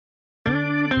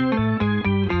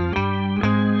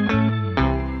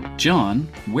John,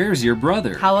 where's your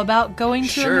brother? How about going to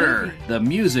Sure, a movie? the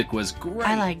music was great.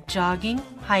 I like jogging,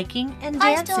 hiking, and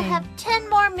I dancing. still have 10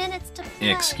 more minutes to play.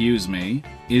 Excuse me,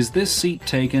 is this seat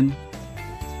taken?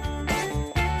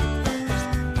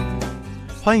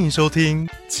 欢迎收听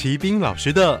齐斌老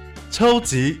师的超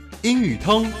级英语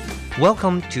通。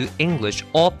Welcome to English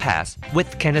All Pass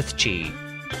with Kenneth Chi.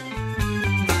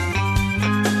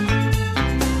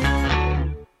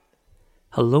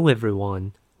 Hello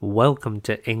everyone, welcome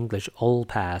to English All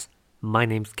Pass. My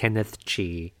name's Kenneth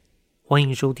Chi. 欢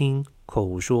迎收听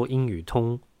口说英语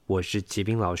通，我是齐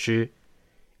斌老师。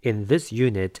In this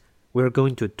unit, we're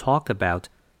going to talk about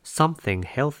something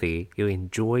healthy you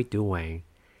enjoy doing.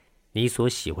 你所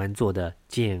喜欢做的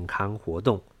健康活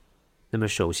动。那么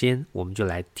首先我们就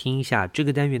来听一下这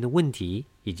个单元的问题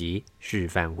以及示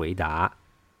范回答。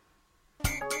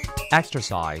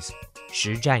 Exercise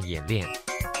实战演练。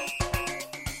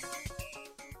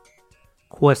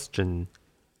 Question: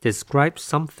 Describe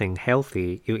something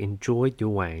healthy you enjoy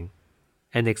doing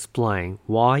and explain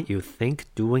why you think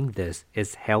doing this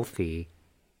is healthy.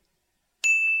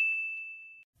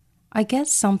 I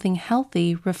guess something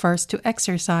healthy refers to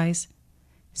exercise.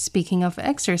 Speaking of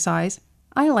exercise,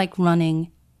 I like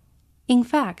running. In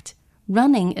fact,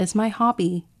 running is my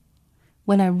hobby.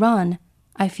 When I run,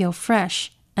 I feel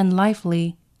fresh and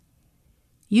lively.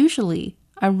 Usually,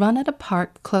 I run at a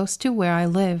park close to where I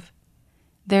live.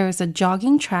 There is a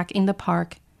jogging track in the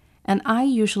park, and I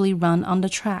usually run on the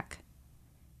track.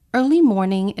 Early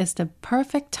morning is the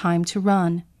perfect time to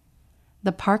run.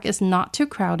 The park is not too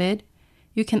crowded.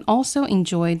 You can also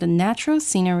enjoy the natural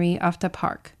scenery of the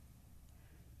park.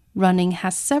 Running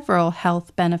has several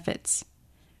health benefits.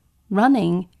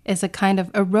 Running is a kind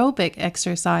of aerobic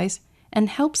exercise and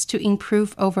helps to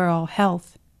improve overall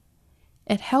health.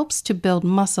 It helps to build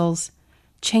muscles,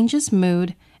 changes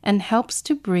mood, and helps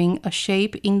to bring a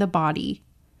shape in the body.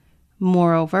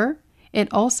 Moreover, it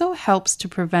also helps to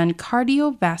prevent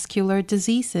cardiovascular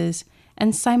diseases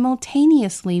and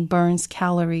simultaneously burns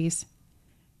calories.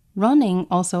 Running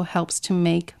also helps to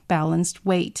make balanced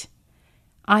weight.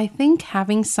 I think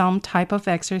having some type of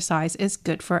exercise is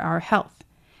good for our health,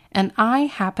 and I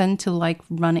happen to like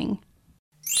running.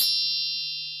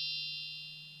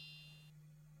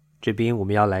 这边我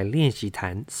们要来练习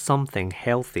谈 something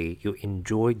healthy you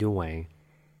enjoy doing，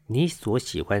 你所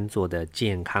喜欢做的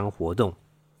健康活动。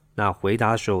那回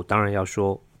答的时候当然要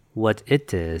说 what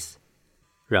it is，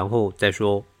 然后再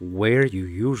说 where you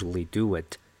usually do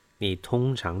it， 你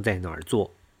通常在哪儿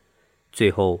做。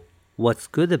最后 what's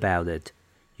good about it，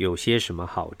 有些什么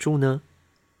好处呢？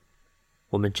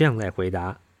我们这样来回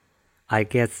答 I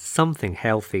guess something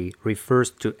healthy refers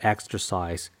to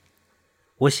exercise。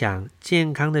我想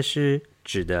健康的事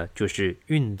指的就是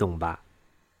运动吧。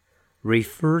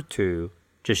Refer to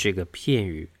这是一个片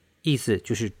语，意思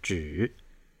就是指。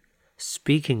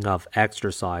Speaking of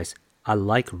exercise, I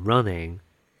like running.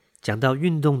 讲到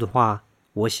运动的话，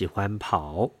我喜欢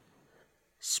跑。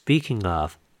Speaking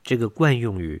of 这个惯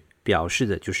用语表示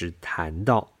的就是谈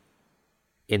到。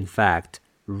In fact,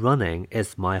 running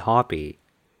is my hobby.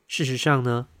 事实上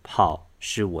呢，跑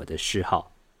是我的嗜好。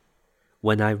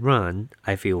When I run,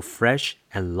 I feel fresh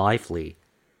and lively.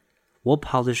 我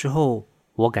跑的时候，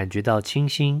我感觉到清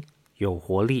新，有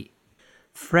活力。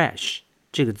Fresh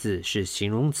这个字是形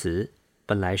容词，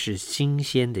本来是新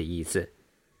鲜的意思，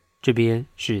这边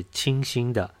是清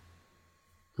新的。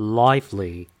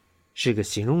Lively 是个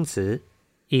形容词，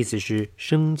意思是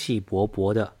生气勃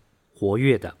勃的，活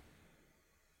跃的。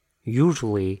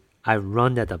Usually, I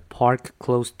run at a park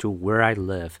close to where I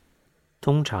live.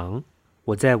 通常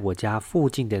我在我家附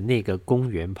近的那个公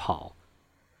园跑。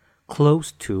Close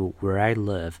to where I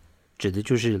live 指的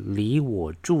就是离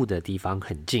我住的地方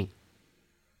很近。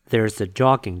There's a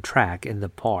jogging track in the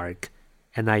park,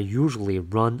 and I usually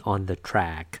run on the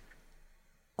track.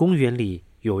 公园里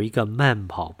有一个慢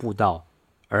跑步道，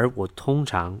而我通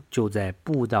常就在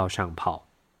步道上跑。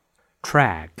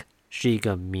Track 是一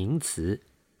个名词，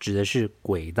指的是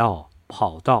轨道、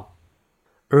跑道。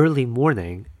Early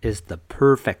morning is the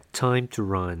perfect time to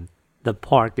run. The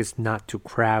park is not too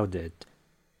crowded.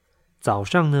 早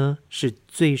上呢是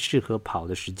最适合跑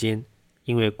的时间，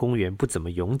因为公园不怎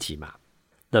么拥挤嘛。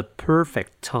The perfect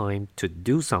time to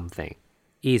do something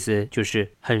意思就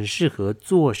是很适合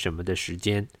做什么的时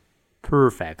间。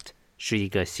Perfect 是一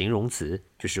个形容词，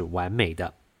就是完美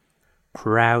的。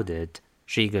Crowded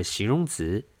是一个形容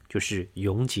词，就是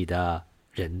拥挤的、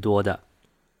人多的。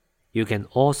You can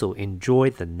also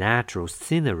enjoy the natural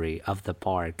scenery of the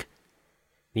park.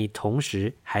 你同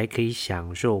时还可以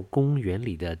享受公园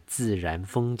里的自然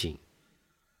风景。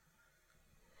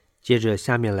接着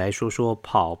下面来说说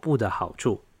跑步的好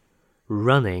处。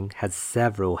Running has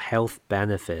several health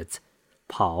benefits.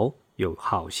 跑有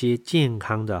好些健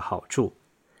康的好处。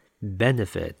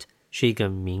Benefit 是一个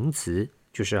名词，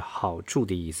就是好处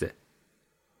的意思。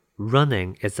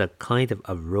Running is a kind of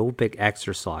aerobic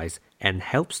exercise and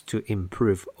helps to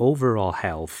improve overall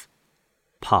health.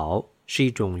 跑是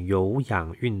一种有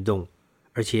氧运动，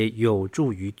而且有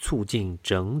助于促进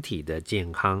整体的健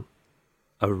康。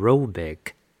Aerobic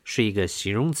是一个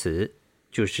形容词，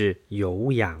就是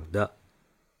有氧的。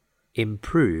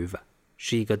Improve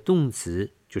是一个动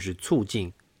词，就是促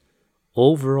进。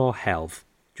Overall health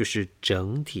就是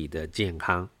整体的健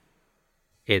康。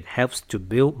It helps to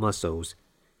build muscles,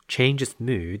 changes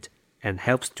mood, and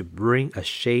helps to bring a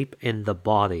shape in the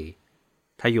body.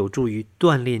 它有助于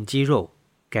锻炼肌肉，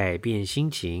改变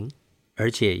心情，而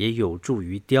且也有助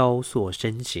于雕塑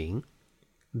身形。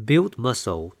Build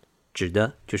muscle 指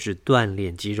的就是锻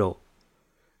炼肌肉。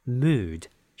Mood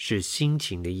是心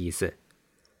情的意思。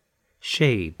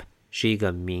Shape 是一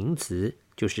个名词，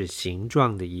就是形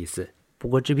状的意思，不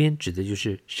过这边指的就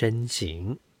是身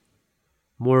形。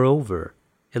Moreover,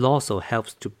 it also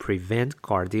helps to prevent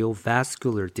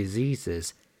cardiovascular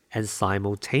diseases and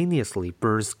simultaneously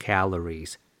burns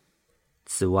calories.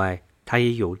 此外，它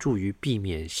也有助于避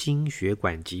免心血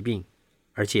管疾病，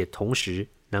而且同时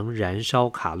能燃烧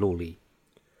卡路里。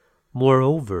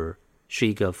Moreover 是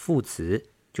一个副词，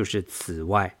就是此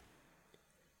外。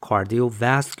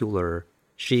Cardiovascular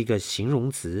是一个形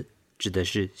容词，指的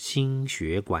是心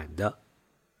血管的。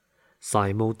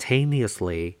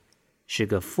Simultaneously 是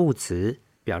个副词，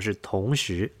表示同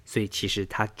时，所以其实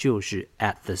它就是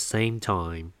at the same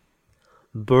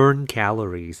time。Burn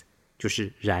calories 就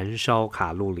是燃烧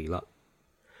卡路里了。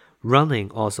Running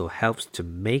also helps to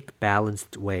make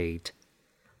balanced weight.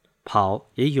 跑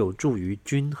也有助于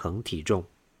均衡体重。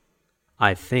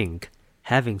I think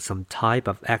having some type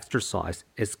of exercise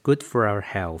is good for our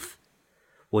health.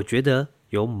 我觉得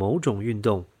有某种运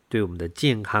动对我们的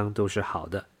健康都是好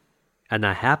的。And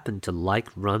I happen to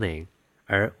like running.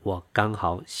 而我刚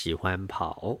好喜欢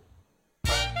跑。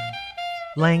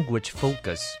Language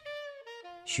focus.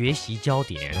 学习焦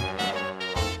点。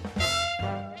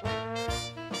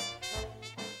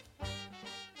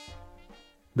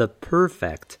The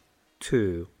perfect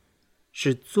to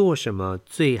是做什么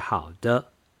最好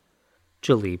的。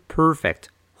这里 perfect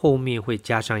后面会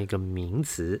加上一个名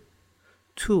词，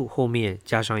 to 后面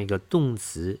加上一个动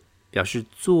词，表示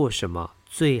做什么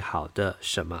最好的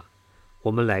什么。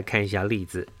我们来看一下例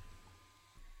子。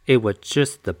It was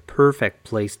just the perfect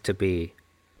place to be.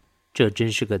 这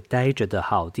真是个待着的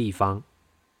好地方。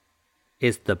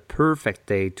It's the perfect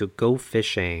day to go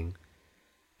fishing.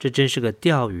 这真是个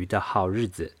钓鱼的好日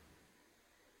子。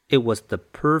It was the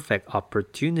perfect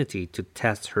opportunity to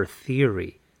test her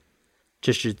theory.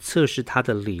 这是测试她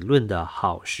的理论的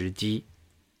好时机。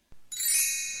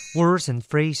Words and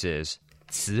phrases.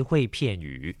 词汇片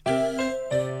语。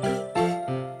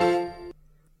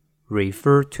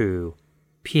Refer to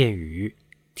片语，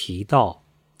提到，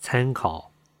参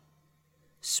考。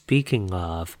Speaking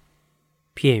of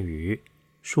片语，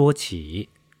说起，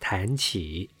谈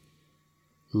起。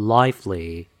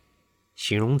Lively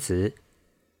形容词，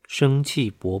生气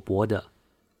勃勃的，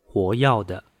活跃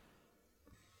的。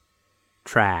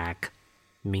Track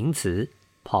名词，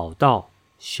跑道，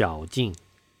小径。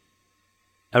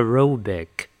Aerobic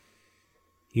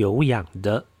有氧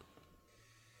的。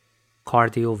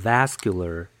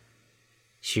Cardiovascular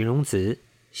形容词，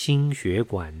心血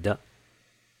管的。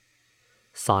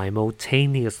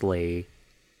Simultaneously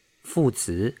副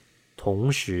词，同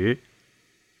时。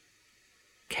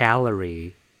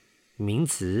Calorie 名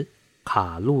词，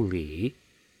卡路里。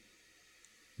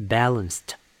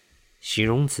Balanced 形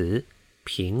容词，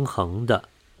平衡的。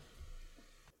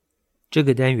这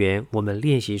个单元我们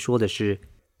练习说的是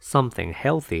something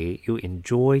healthy you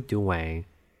enjoy doing，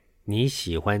 你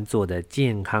喜欢做的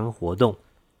健康活动。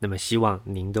那么希望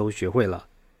您都学会了。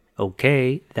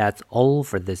Okay, that's all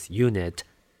for this unit.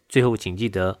 最后请记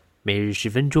得每日10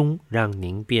分钟，让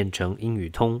您变成英语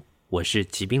通。我是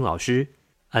齐斌老师。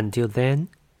Until then,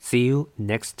 see you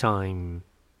next time.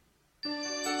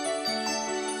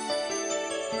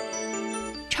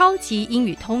 超级英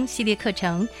语通系列课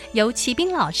程由齐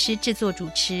斌老师制作主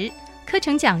持，课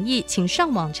程讲义请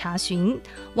上网查询，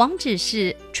网址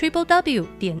是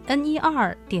www.ner.gov.tw